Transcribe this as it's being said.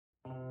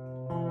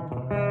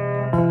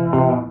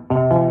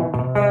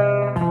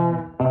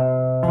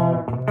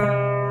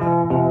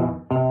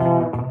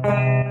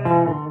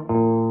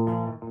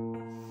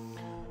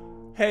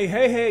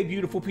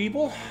beautiful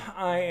people.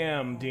 I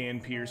am Dan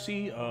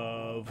Piercy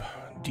of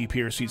D.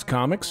 Piercy's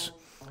Comics,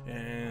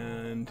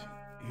 and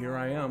here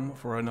I am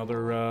for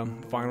another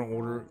Final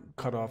Order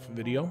Cutoff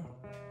video.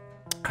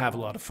 I have a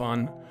lot of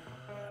fun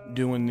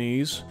doing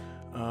these.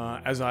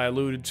 As I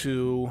alluded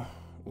to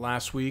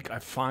last week, I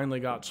finally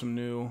got some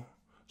new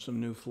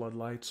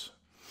floodlights.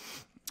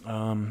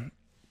 You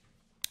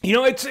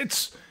know,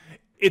 it's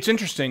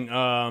interesting.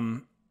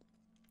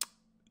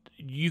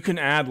 You can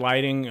add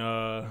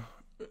lighting.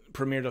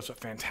 Premiere does a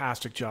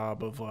fantastic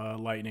job of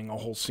lightening a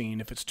whole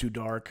scene if it's too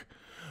dark,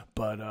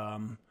 but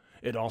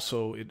it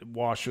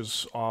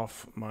washes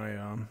off my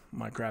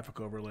my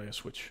graphic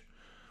overlays, which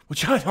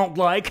I don't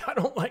like. I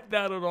don't like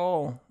that at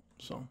all.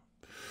 So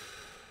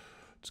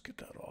let's get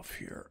that off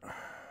here.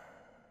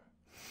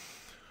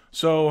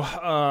 So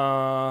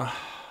I'm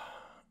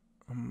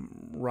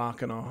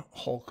rocking a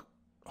Hulk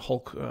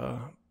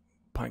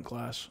pint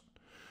glass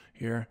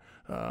here.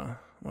 I'm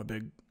a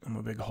big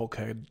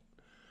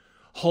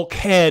Hulk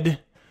head,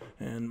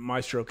 and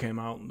Maestro came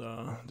out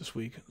this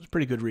week. It's a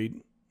pretty good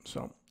read.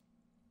 So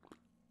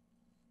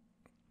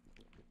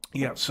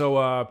yeah, so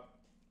a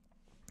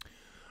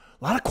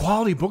lot of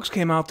quality books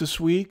came out this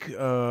week. This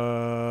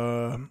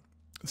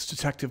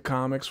Detective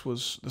Comics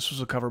was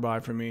a cover buy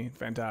for me.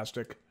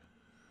 Fantastic.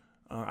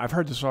 I've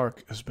heard this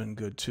arc has been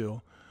good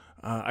too.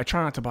 I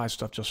try not to buy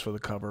stuff just for the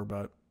cover,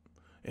 but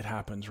it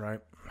happens, right?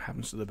 It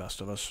happens to the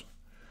best of us.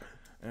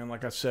 And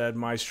like I said,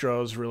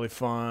 Maestro's really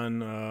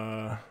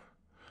fun.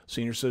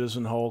 Senior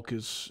Citizen Hulk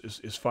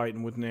is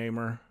fighting with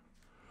Namor.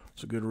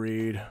 It's a good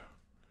read.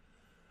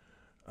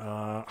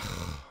 The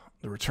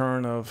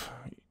return of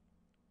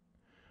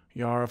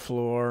Yara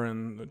Flor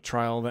and the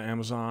Trial of the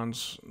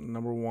Amazons,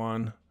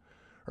 #1,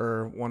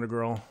 or Wonder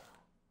Girl.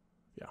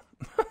 Yeah,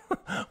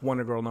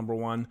 Wonder Girl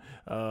 #1.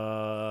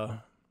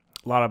 A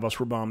lot of us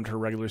were bummed her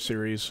regular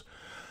series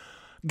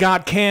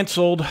got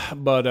canceled,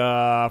 but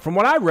from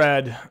what I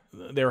read,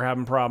 they were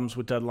having problems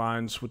with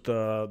deadlines with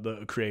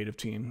the creative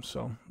team,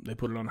 so they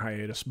put it on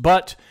hiatus.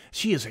 But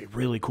she is a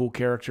really cool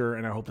character,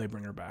 and I hope they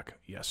bring her back.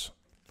 Yes.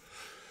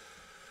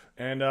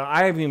 And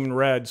I haven't even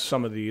read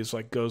some of these,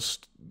 like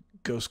Ghost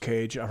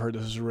Cage. I've heard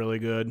this is really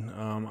good.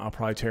 I'll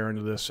probably tear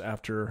into this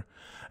after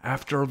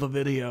the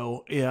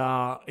video.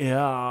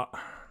 Yeah.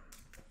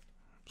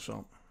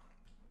 So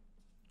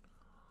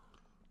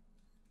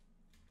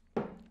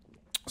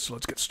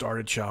let's get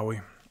started, shall we?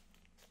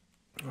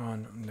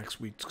 On next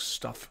week's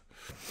stuff.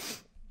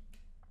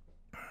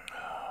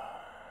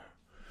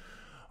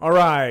 All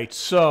right,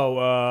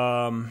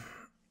 so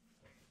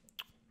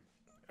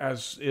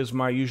as is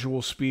my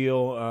usual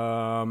spiel,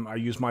 I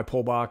use my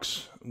pull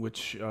box,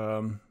 which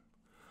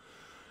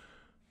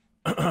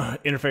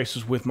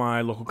interfaces with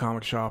my local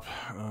comic shop,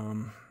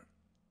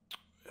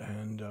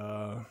 and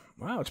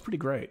wow, it's pretty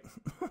great.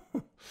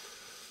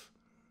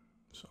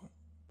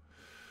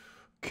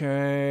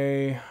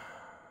 Okay,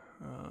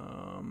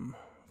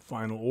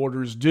 final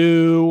orders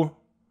due,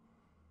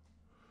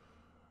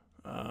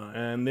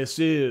 and this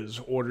is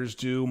orders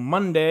due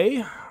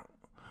Monday,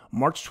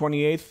 March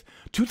 28th,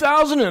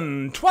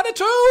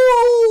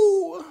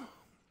 2022!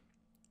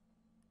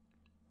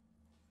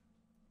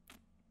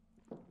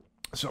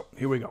 So,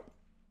 here we go.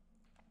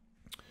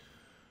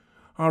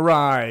 All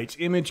right,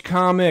 Image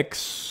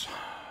Comics.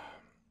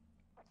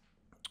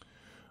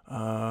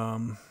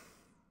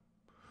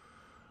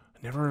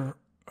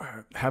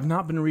 Have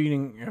not been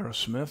reading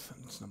Aerosmith.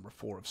 It's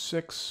 #4 of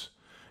 6.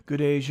 Good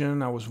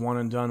Asian. I was one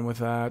and done with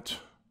that.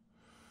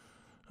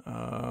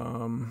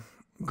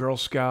 Girl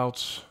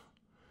Scouts.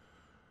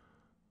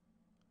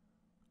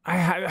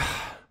 I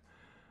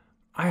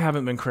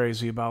haven't been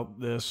crazy about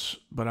this,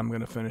 but I'm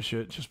going to finish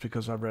it just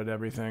because I've read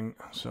everything.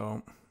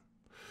 So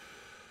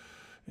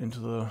into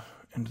the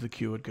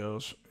queue it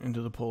goes.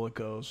 Into the pull it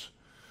goes.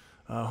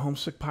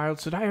 Homesick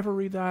Pilots. Did I ever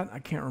read that? I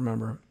can't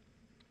remember.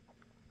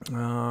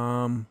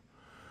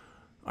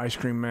 Ice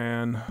Cream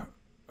Man.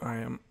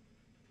 I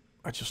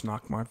just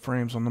knocked my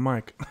frames on the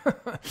mic.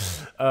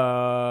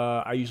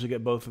 I usually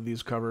get both of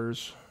these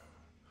covers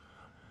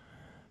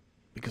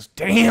because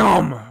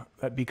damn,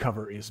 that B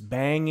cover is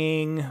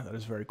banging. That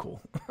is very cool.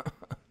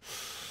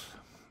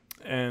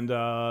 And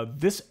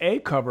this A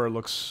cover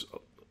looks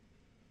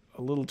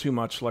a little too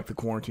much like the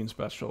Quarantine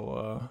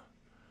Special,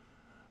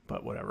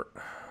 but whatever.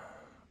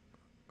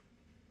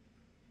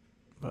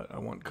 But I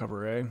want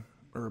cover A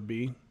or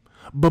B.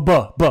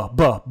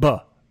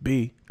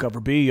 B,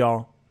 cover B,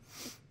 y'all.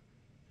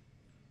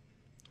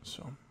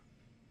 So,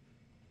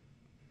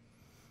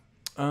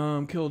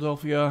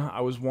 Philadelphia, I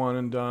was one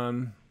and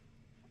done.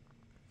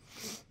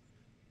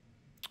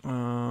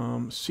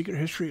 Secret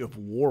History of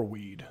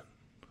Warweed.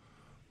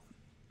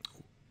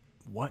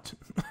 What?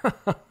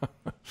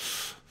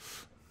 Is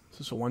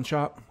this a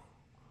one-shot?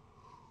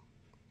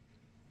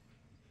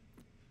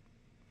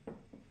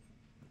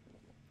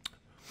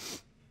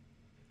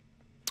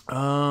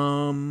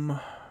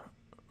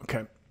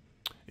 Okay.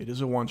 It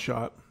is a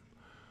one-shot.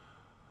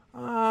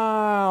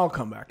 I'll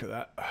come back to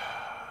that.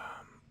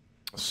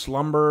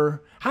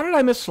 Slumber. How did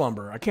I miss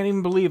Slumber? I can't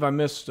even believe I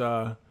missed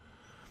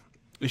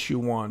Issue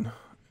 1.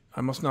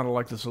 I must not have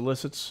liked the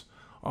solicits.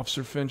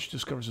 Officer Finch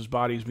discovers his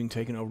body is being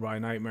taken over by a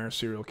nightmare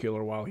serial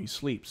killer while he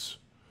sleeps.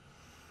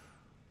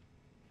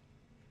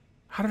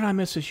 How did I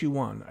miss issue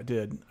 1? I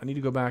did. I need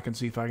to go back and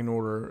see if I can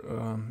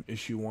order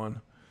issue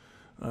 1.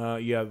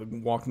 Yeah, The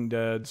Walking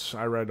Dead's.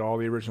 I read all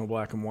the original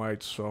black and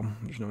whites, so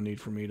there's no need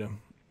for me to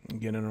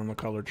get in on the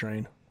color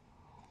train.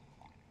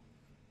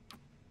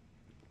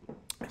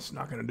 It's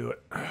not going to do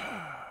it.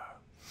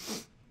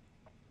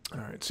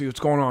 Alright, see what's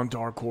going on,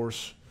 Dark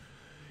Horse.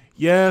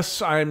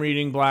 Yes, I am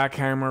reading Black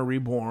Hammer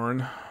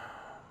Reborn.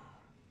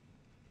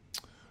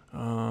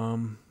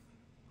 11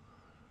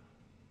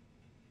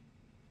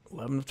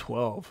 of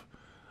 12.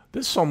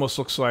 This almost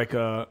looks like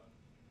a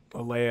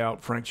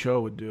layout Frank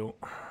Cho would do.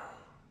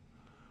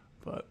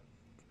 But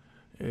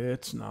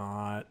it's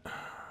not.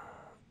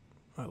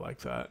 I like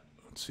that.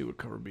 Let's see what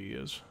cover B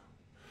is.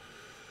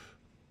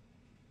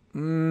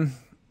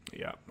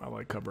 Yeah, I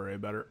like cover A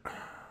better.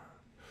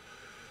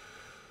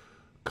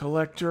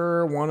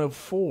 Collector 1 of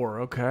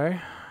 4. Okay.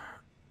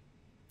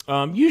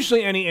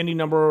 Usually any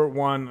number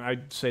 1, I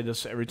say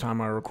this every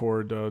time I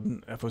record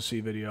an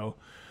FOC video.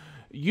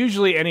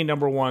 Usually any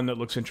number 1 that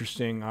looks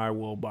interesting I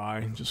will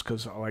buy just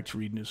because I like to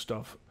read new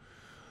stuff.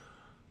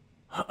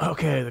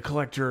 Okay, the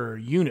collector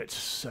unit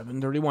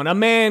 731. A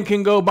man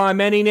can go by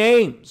many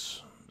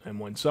names. And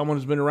when someone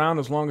has been around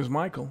as long as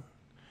Michael,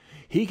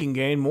 he can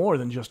gain more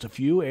than just a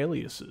few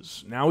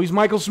aliases. Now he's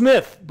Michael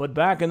Smith, but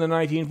back in the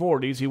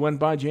 1940s he went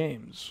by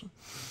James.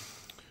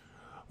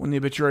 When the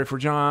obituary for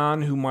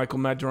John, who Michael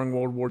met during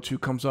World War II,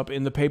 comes up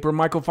in the paper,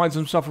 Michael finds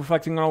himself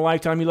reflecting on a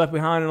lifetime he left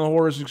behind and the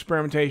horrors and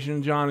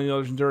experimentation John and the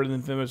others endured in the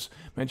infamous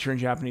Manchurian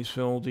Japanese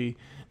facility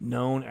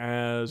known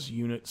as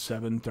Unit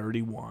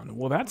 731.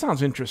 Well, that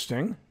sounds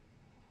interesting.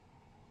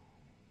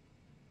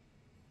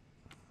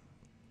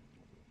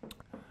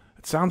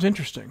 It sounds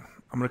interesting.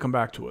 I'm going to come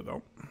back to it,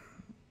 though.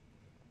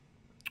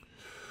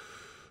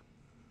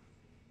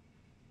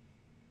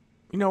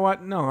 You know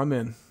what? No, I'm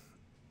in.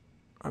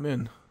 I'm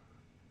in.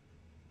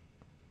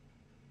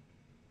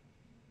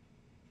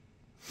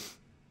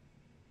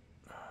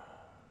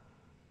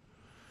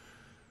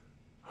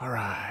 All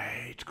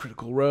right.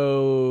 Critical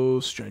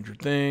Role, Stranger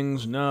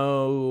Things,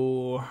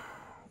 no.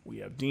 We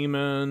Have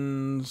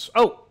Demons.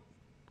 Oh!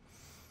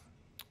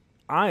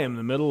 I am in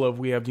the middle of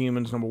We Have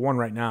Demons number 1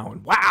 right now,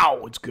 and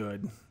wow, it's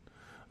good.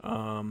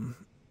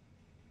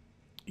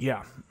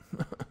 Yeah.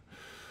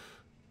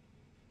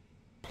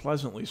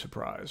 Pleasantly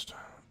surprised.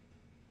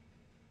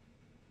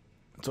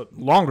 It's a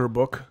longer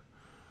book,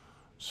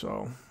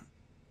 so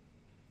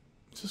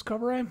is this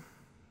cover A?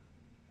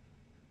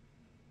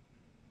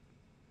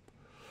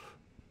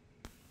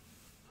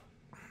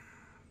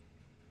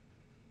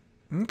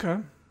 Okay.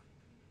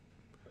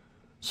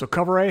 So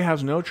cover A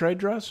has no trade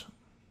dress?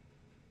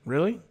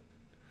 Really?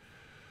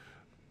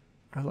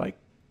 I like...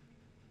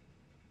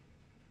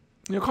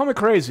 You know, call me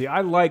crazy.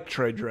 I like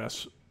trade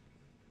dress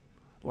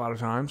a lot of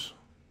times.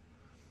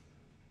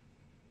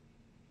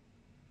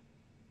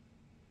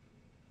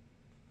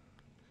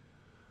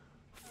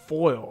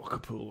 Foil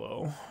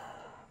Capullo.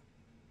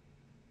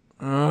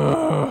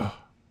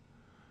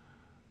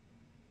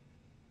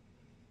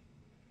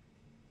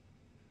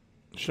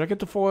 Should I get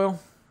the foil?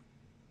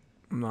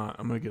 I'm not.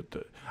 I'm going to get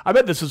the... I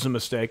bet this is a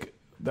mistake.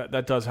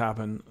 That does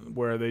happen,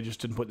 where they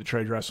just didn't put the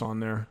trade dress on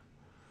there.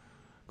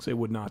 Because they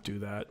would not do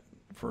that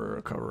for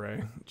a cover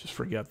A. Just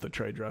forget the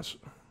trade dress.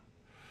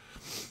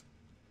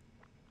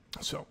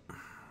 So.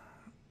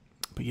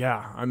 But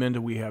yeah, I'm into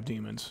We Have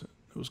Demons.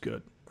 It was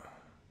good.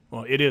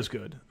 Well, it is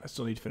good. I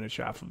still need to finish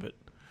half of it.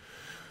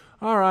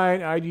 All right,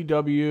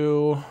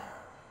 IDW.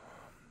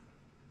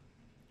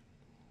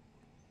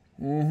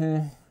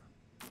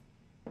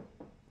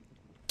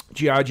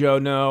 G.I. Joe,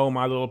 no.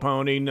 My Little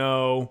Pony,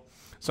 no.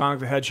 Sonic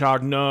the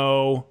Hedgehog,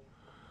 no.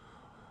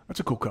 That's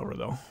a cool cover,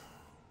 though.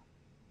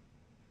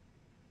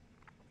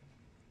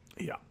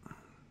 Yeah.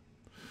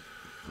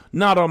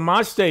 Not on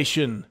my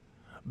station,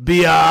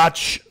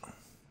 biatch.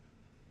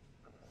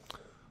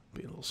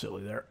 Being a little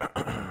silly there.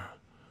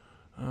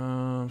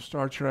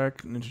 Star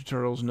Trek, Ninja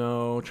Turtles,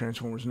 no.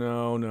 Transformers,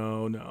 no,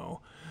 no,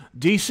 no.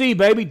 DC,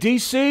 baby,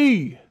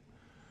 DC.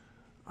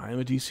 I am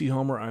a DC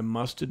homer, I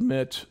must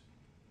admit.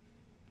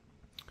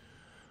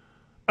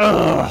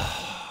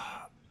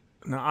 Ugh.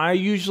 Now, I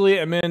usually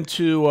am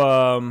into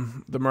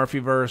the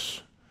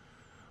Murphyverse,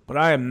 but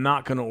I am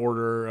not going to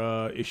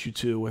order issue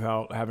 2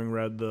 without having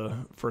read the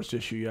first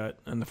issue yet.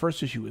 And the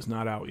first issue is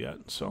not out yet,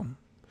 so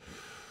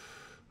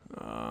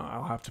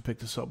I'll have to pick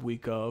this up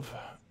week of.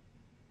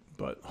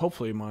 But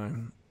hopefully my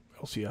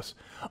LCS.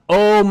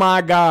 Oh,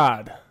 my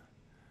God.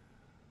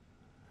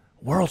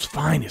 World's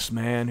Finest,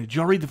 man. Did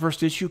y'all read the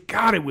first issue?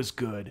 God, it was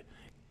good.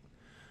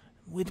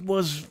 It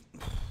was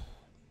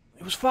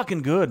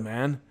fucking good,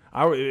 man.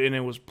 And it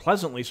was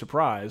pleasantly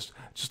surprised.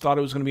 Just thought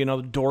it was going to be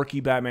another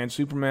dorky Batman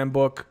Superman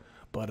book,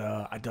 but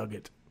I dug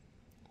it.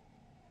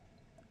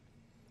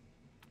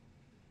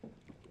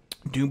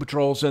 Doom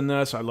Patrol's in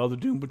this. I love the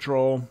Doom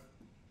Patrol.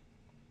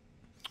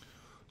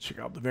 Check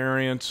out the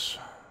variants.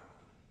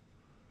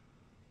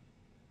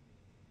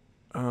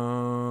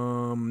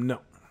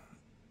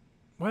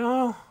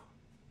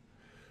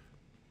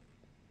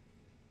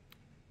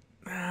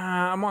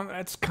 I'm on.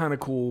 That's kind of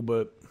cool,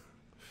 but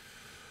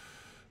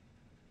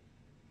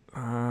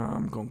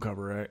I'm going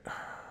cover A.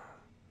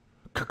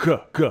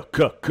 Cover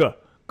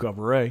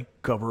A.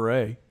 Cover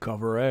A.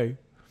 Cover A.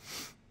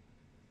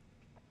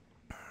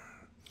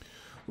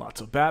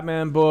 Lots of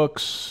Batman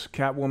books.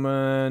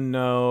 Catwoman,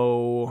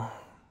 no.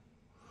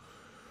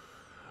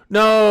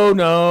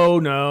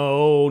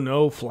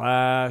 No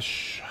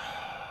Flash.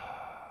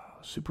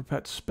 Super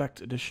Pet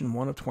Spect Edition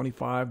 1 of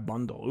 25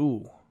 bundle.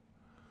 Ooh.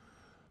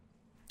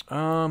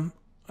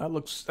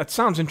 That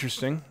sounds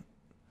interesting.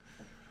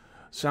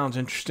 Sounds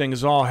interesting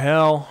as all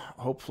hell.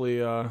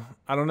 Hopefully, I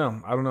don't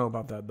know. I don't know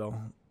about that though.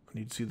 I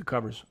need to see the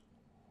covers.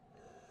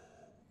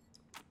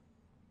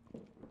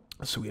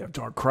 So we have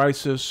Dark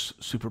Crisis,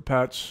 Super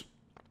Pets,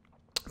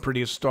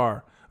 Prettiest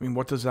Star. I mean,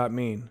 what does that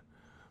mean?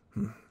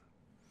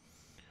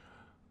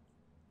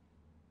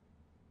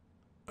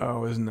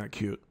 Oh, isn't that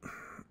cute?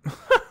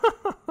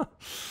 All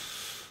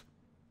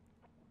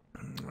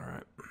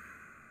right.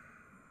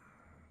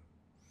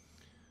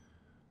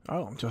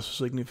 Oh,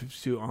 Justice League New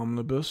 52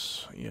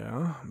 Omnibus.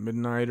 Yeah.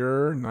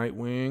 Midnighter,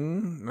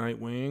 Nightwing.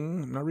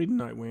 I'm not reading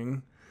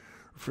Nightwing.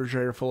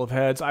 Refrigerator Full of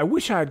Heads. I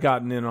wish I had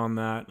gotten in on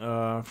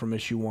that from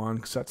issue 1,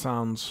 because that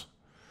sounds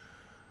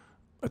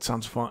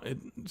fun.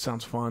 It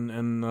sounds fun,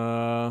 and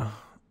 9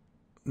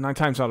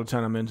 times out of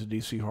 10 I'm into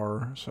DC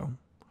horror. So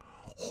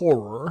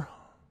horror.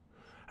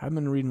 I've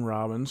been reading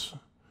Robbins.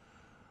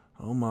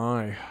 Oh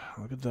my,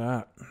 look at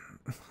that.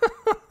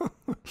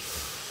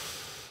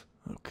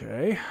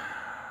 Okay.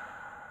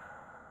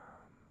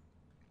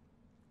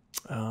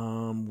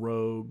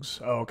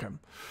 Rogues. Oh, okay.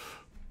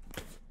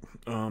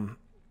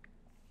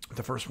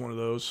 The first one of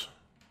those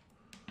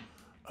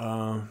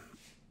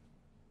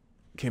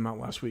came out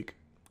last week.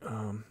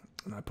 And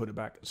I put it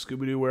back.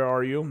 Scooby-Doo, Where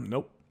Are You?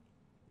 Nope.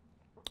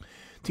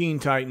 Teen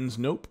Titans,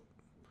 nope.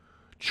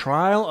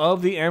 Trial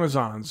of the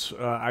Amazons.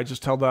 I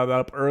just held that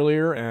up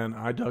earlier, and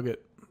I dug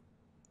it.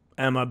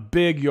 I'm a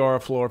big Yara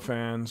Flor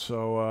fan,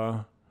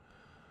 so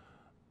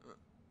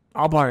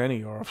I'll buy any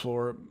Yara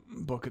Flor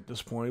book at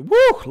this point.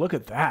 Woo! Look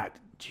at that.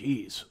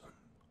 Jeez.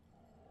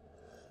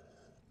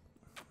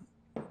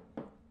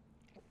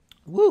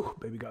 Woo!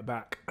 Baby got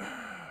back.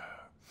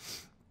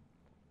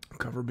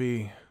 Cover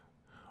B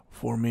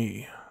for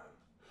me.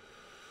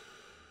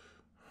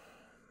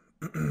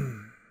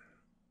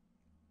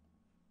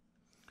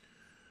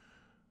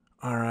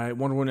 All right,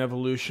 Wonder Woman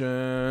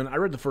Evolution. I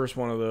read the first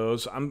one of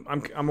those. I'm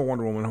a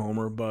Wonder Woman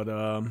homer, but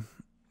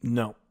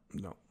no,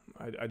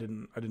 I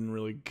didn't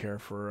really care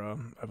for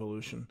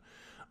Evolution.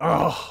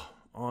 Oh,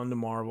 on to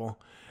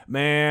Marvel.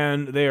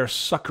 Man, they are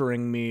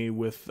suckering me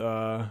with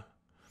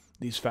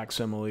these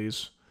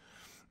facsimiles.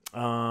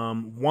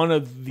 One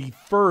of the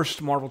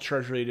first Marvel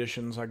Treasury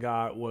editions I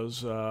got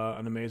was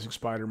an Amazing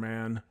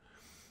Spider-Man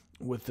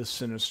with the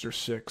Sinister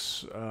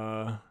Six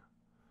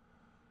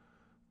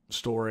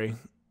story.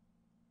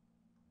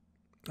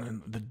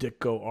 And the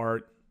Ditko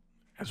art,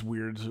 as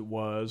weird as it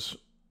was.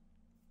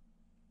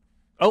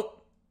 Oh,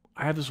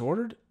 I have this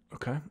ordered?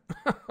 Okay.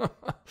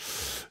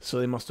 So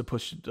they must have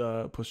pushed it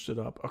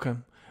up. Okay.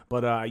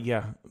 But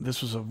yeah,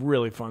 this was a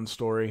really fun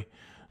story.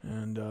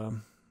 And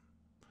I'm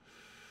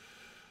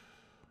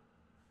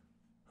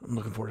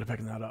looking forward to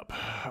picking that up.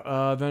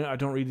 Then I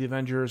don't read the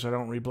Avengers. I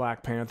don't read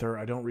Black Panther.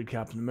 I don't read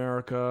Captain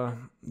America.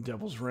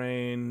 Devil's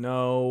Reign,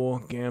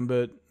 no.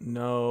 Gambit,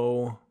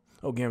 no.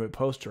 Oh, Gambit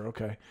poster,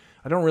 okay.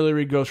 I don't really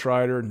read Ghost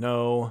Rider,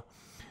 no.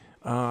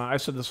 I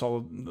said this all.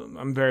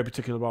 I'm very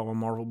particular about my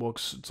Marvel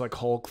books. It's like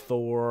Hulk,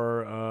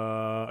 Thor,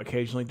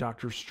 occasionally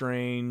Doctor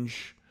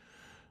Strange.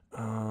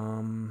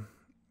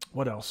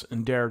 What else?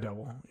 And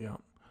Daredevil, yeah.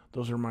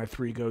 Those are my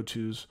 3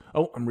 go-tos.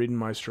 Oh, I'm reading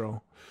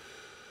Maestro.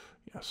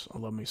 Yes, I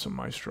love me some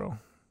Maestro,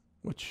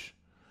 which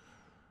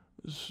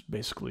is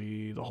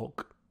basically the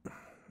Hulk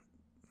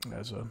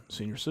as a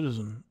senior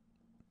citizen.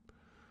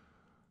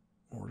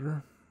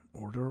 Order. I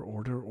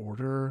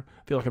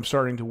feel like I'm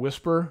starting to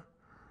whisper.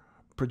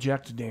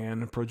 Project,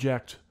 Dan.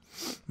 Project.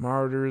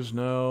 Marauders,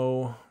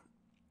 no.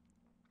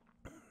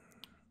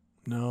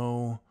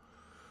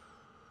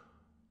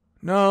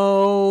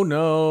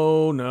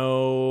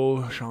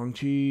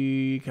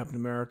 Shang-Chi, Captain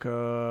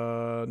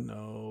America,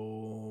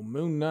 no.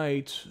 Moon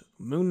Knight,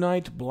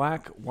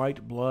 Black,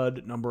 White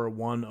Blood, number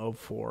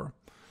 104.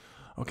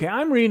 Okay,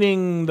 I'm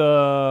reading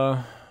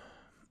the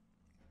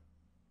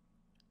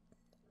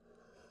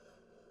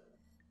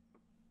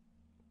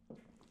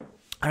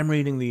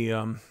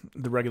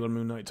regular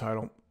Moon Knight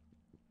title.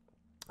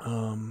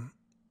 I'm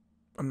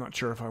not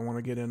sure if I want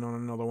to get in on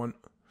another one.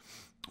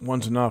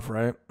 One's enough,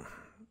 right?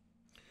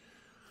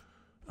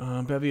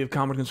 Bevy of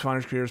Comic Con's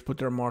finest creators put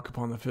their mark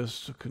upon the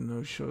fists of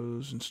no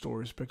shows and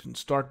stories depicting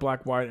Stark,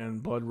 Black, White,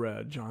 and Blood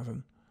Red.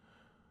 Jonathan.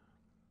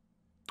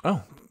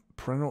 Oh,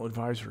 parental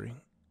advisory.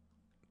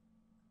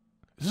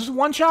 Is this a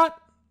one-shot?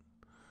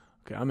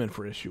 Okay, I'm in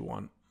for issue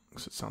 1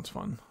 because it sounds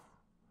fun.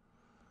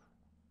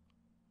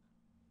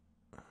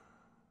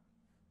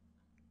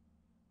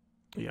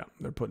 Yeah,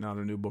 they're putting out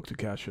a new book to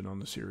cash in on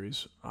the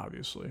series,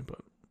 obviously,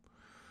 but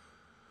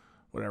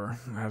whatever.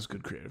 It has a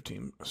good creative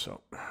team, so...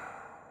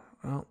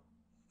 Well,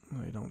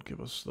 They don't give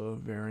us the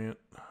variant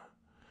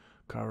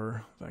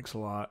cover. Thanks a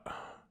lot.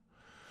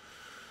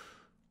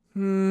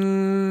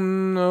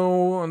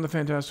 No, on the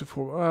Fantastic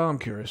Four. Well, I'm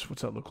curious.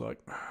 What's that look like?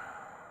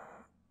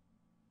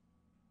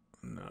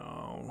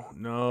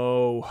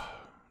 No.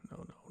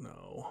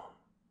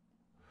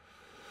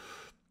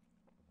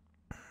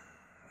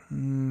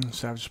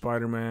 Savage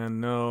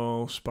Spider-Man.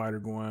 No.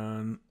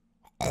 Spider-Gwen.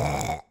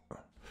 I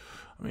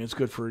mean, it's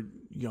good for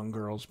young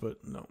girls,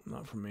 but no,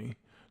 not for me.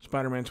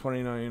 Spider-Man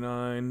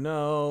 2099.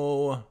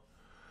 No.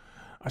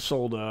 I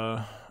sold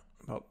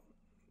about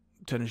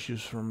 10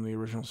 issues from the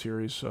original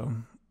series a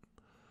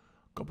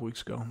couple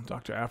weeks ago.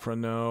 Dr. Aphra,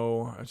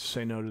 no. I just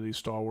say no to these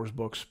Star Wars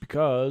books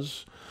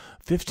because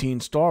 15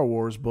 Star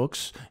Wars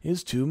books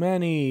is too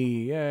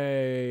many.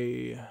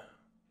 Yay.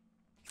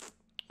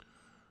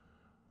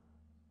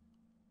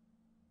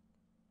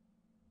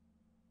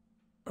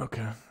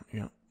 Okay,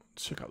 yeah.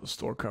 Let's check out the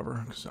store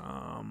cover because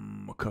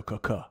I'm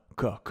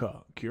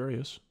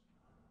curious.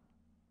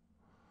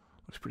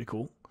 Looks pretty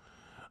cool.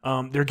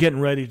 They're getting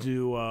ready to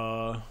do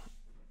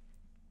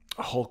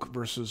Hulk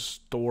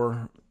versus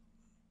Thor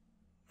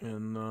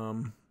and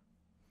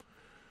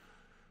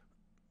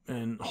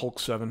Hulk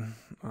 7.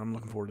 I'm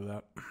looking forward to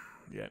that.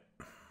 Yeah.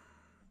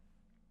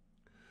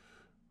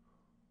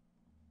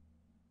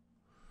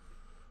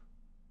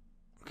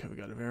 Okay, we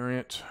got a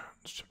variant.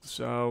 Let's check this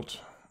out.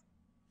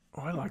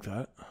 Oh, I like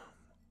that.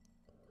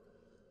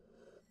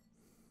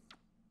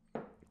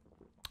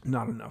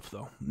 Not enough,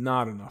 though.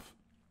 Not enough.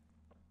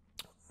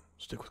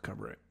 Stick with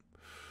cover 8.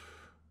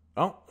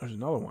 Oh, there's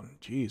another one.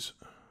 Jeez.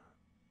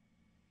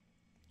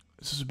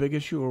 Is this a big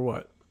issue or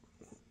what?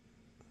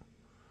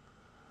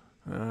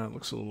 It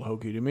looks a little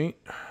hokey to me.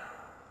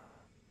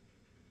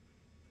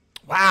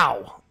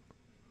 Wow.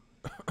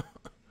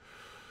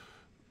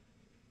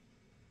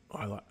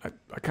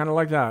 I kind of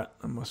like that.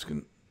 I must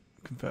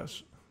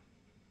confess.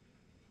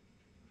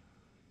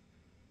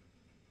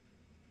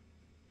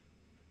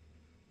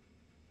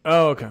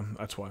 Oh, okay.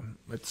 That's why.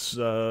 It's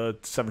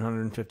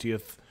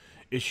 750th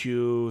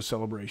issue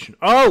celebration.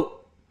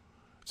 Oh!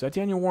 Is that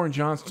Daniel Warren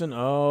Johnston?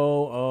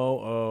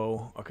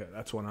 Oh. Okay,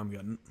 that's what I'm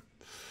getting.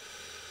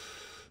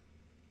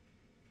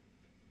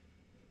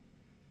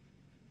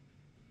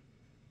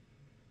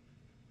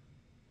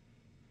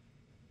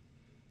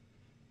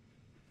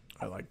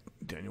 I like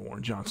Daniel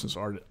Warren Johnston's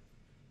art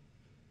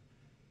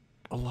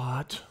a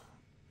lot.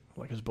 I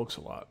like his books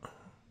a lot.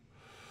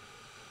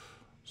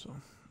 So,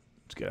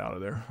 let's get out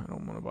of there. I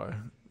don't want to buy a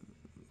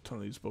ton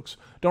of these books.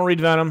 Don't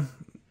read Venom.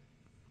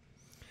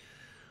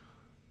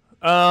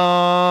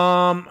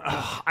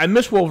 I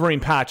missed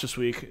Wolverine patch this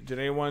week. Did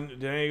any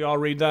of y'all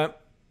read that?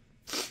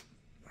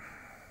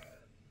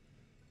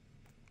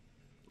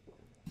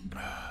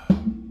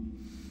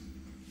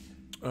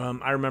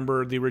 I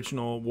remember the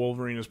original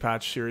Wolverine as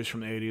patch series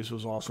from the 80s. It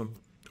was awesome.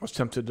 I was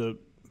tempted to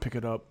pick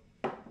it up,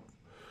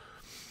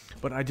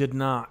 but I did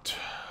not.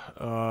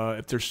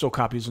 If there's still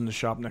copies in the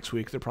shop next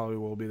week, there probably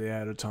will be. They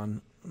add a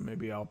ton.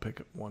 Maybe I'll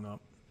pick one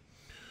up.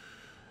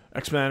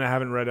 X-Men, I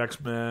haven't read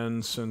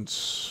X-Men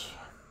since...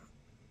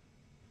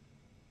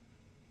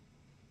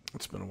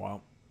 It's been a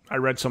while. I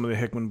read some of the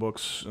Hickman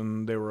books,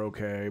 and they were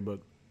okay, but...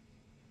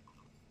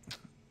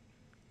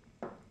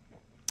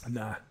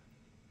 Nah.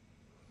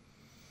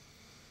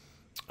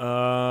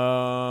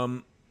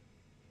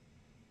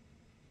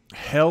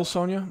 Hell,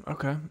 Sonia?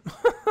 Okay.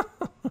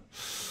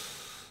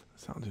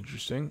 Sounds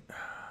interesting.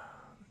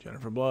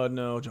 Jennifer Blood,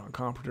 no. John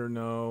Carpenter,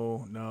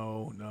 no.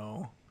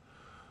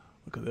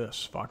 Look at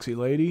this. Foxy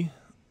Lady.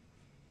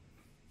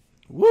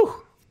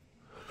 Woo!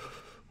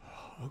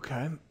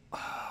 Okay.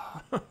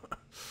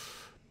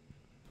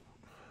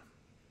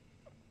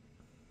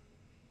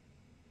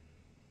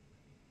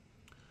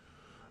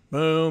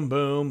 Boom,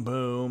 boom,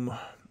 boom.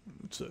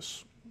 What's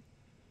this?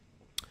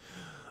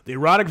 The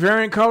erotic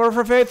variant cover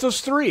for Faithless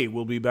 3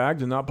 will be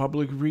bagged and not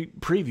publicly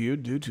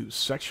previewed due to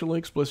sexually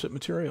explicit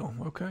material.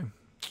 Okay.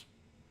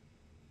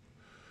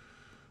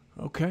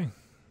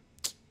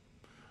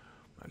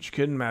 Magic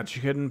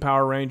Hidden,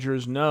 Power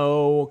Rangers,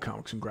 no.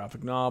 Comics and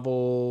graphic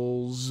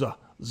novels, All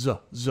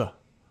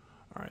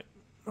right.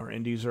 Our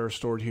indies are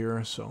stored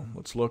here, so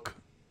let's look.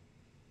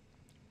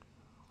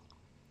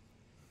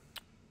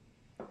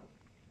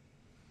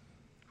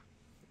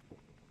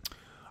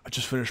 I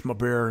just finished my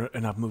beer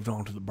and I've moved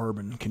on to the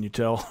bourbon. Can you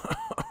tell?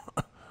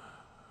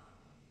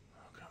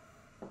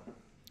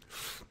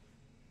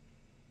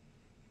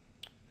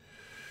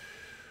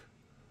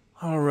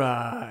 All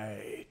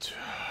right.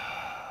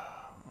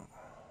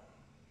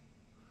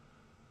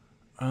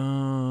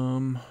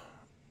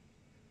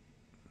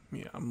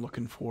 Yeah, I'm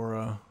looking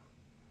for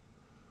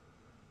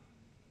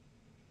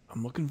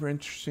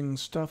interesting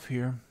stuff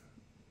here.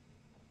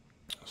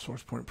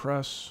 Source Point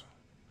Press.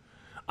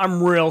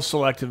 I'm real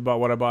selective about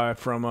what I buy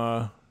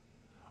from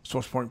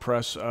Source Point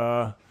Press.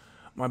 My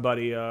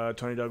buddy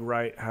Tony Doug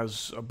Wright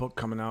has a book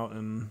coming out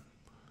in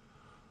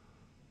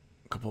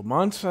a couple of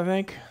months, I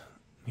think.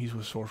 He's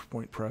with Source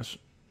Point Press.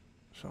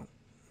 So,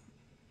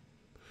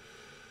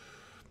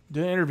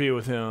 did an interview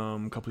with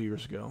him a couple of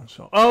years ago.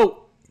 So,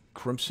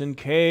 Crimson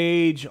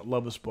Cage.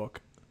 Love this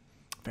book.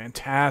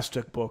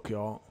 Fantastic book,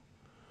 y'all.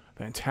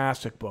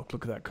 Fantastic book.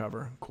 Look at that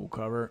cover. Cool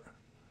cover.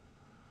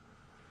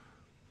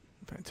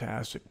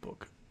 Fantastic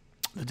book.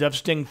 The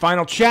devastating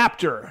final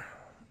chapter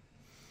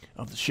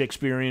of the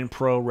Shakespearean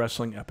pro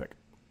wrestling epic.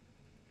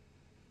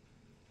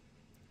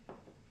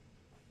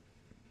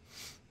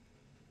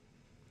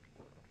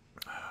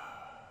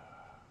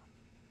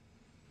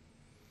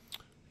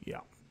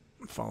 Yeah.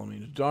 Follow Me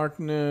into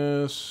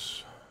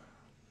Darkness.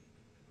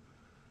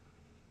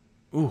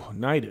 Ooh,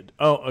 Knighted.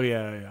 Oh,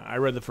 yeah. I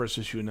read the first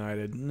issue of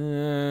Knighted.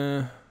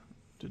 Nah,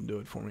 didn't do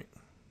it for me.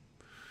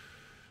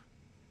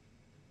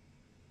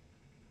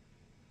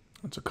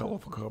 That's a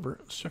colorful cover.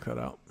 Let's check that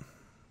out.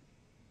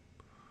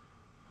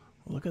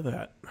 Look at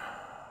that.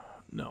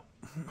 No.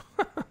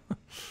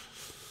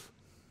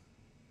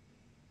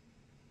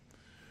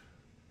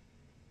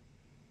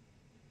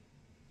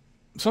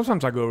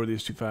 Sometimes I go over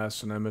these too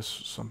fast and I miss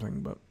something,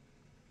 but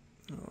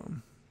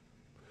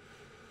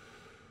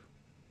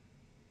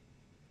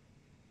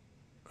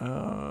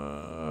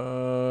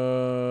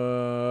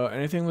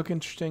anything look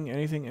interesting?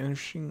 Anything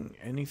interesting?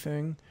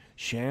 Anything?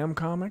 Sham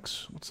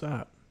Comics? What's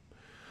that?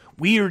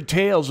 Weird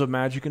tales of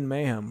magic and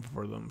mayhem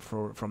for them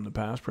from the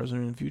past,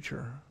 present, and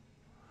future.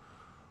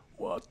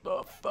 What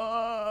the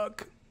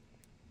fuck?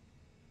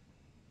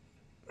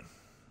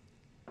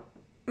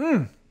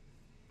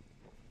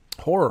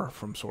 Horror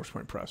from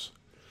SourcePoint Press.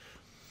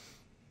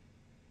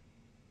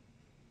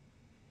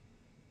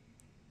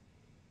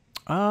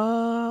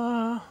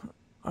 I'm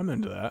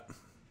into that.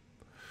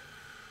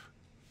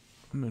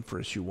 I'm in for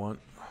issue 1.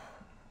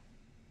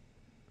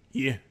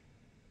 Yeah.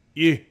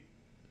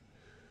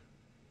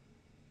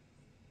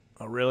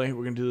 Oh, really?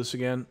 We're going to do this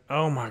again?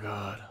 Oh, my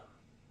God.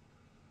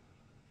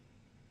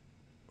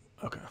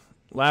 Okay.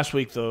 Last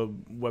week, the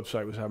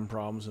website was having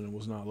problems and it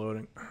was not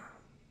loading.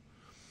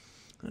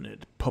 And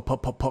it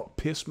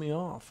pissed me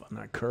off. And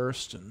I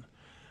cursed and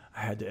I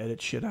had to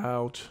edit shit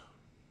out.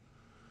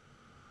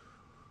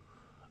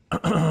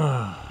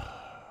 That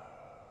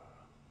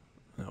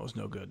was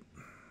no good.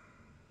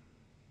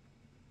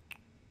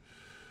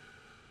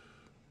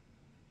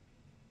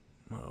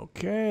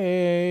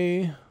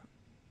 Okay.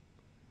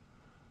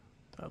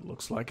 That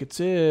looks like it's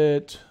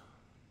it.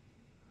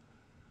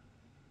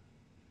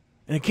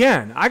 And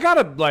again, I got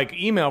a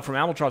email from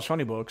Albatross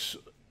Funny Books,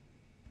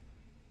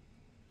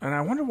 and I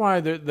wonder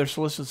why their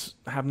solicits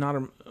have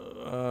not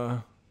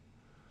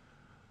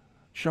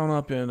shown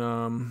up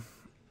in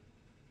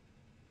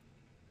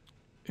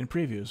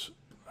previews.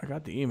 I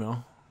got the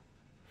email.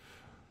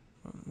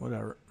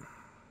 Whatever.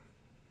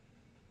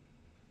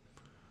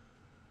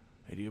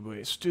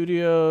 ADOA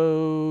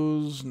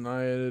Studios,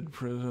 United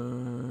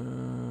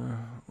Prison.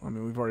 I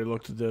mean, we've already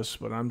looked at this,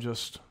 but I'm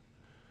just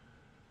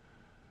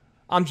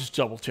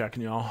double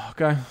checking y'all,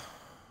 okay?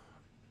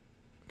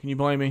 Can you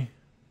blame me?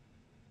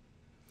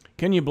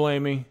 Can you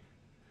blame me?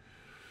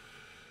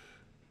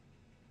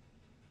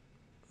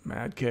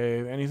 Mad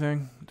Cave,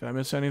 anything? Did I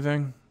miss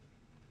anything?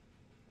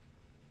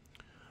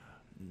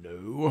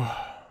 No.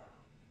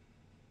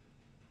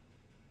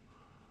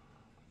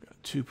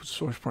 Got 2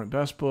 SourcePoint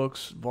Best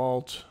Books,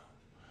 Vault.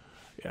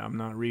 Yeah, I'm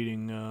not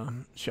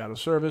reading Shadow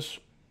Service.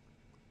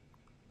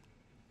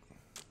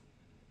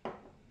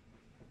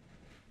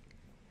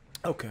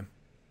 Okay.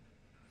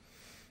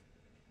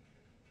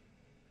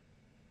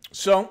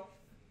 So,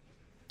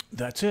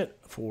 that's it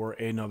for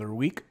another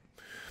week.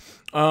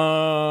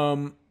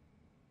 I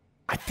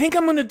think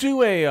I'm going to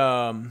do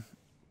a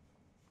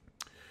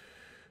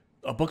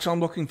books I'm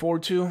looking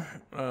forward to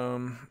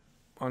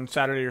on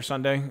Saturday or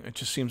Sunday. It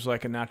just seems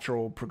like a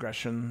natural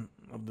progression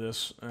of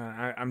this.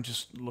 I'm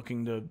just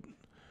looking to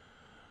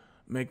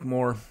make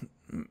more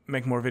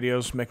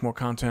videos, make more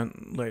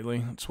content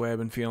lately. That's the way I've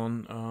been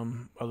feeling,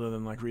 other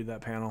than like read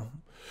that panel.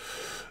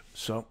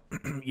 So,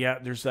 yeah,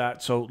 there's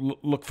that. So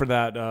look for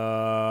that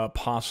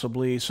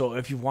possibly. So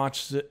if you've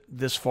watched it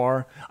this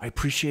far, I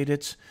appreciate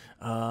it.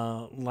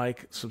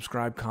 Like,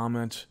 subscribe,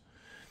 comment.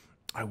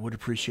 I would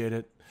appreciate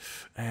it.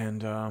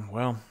 And,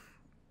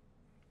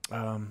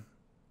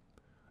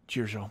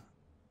 cheers, y'all.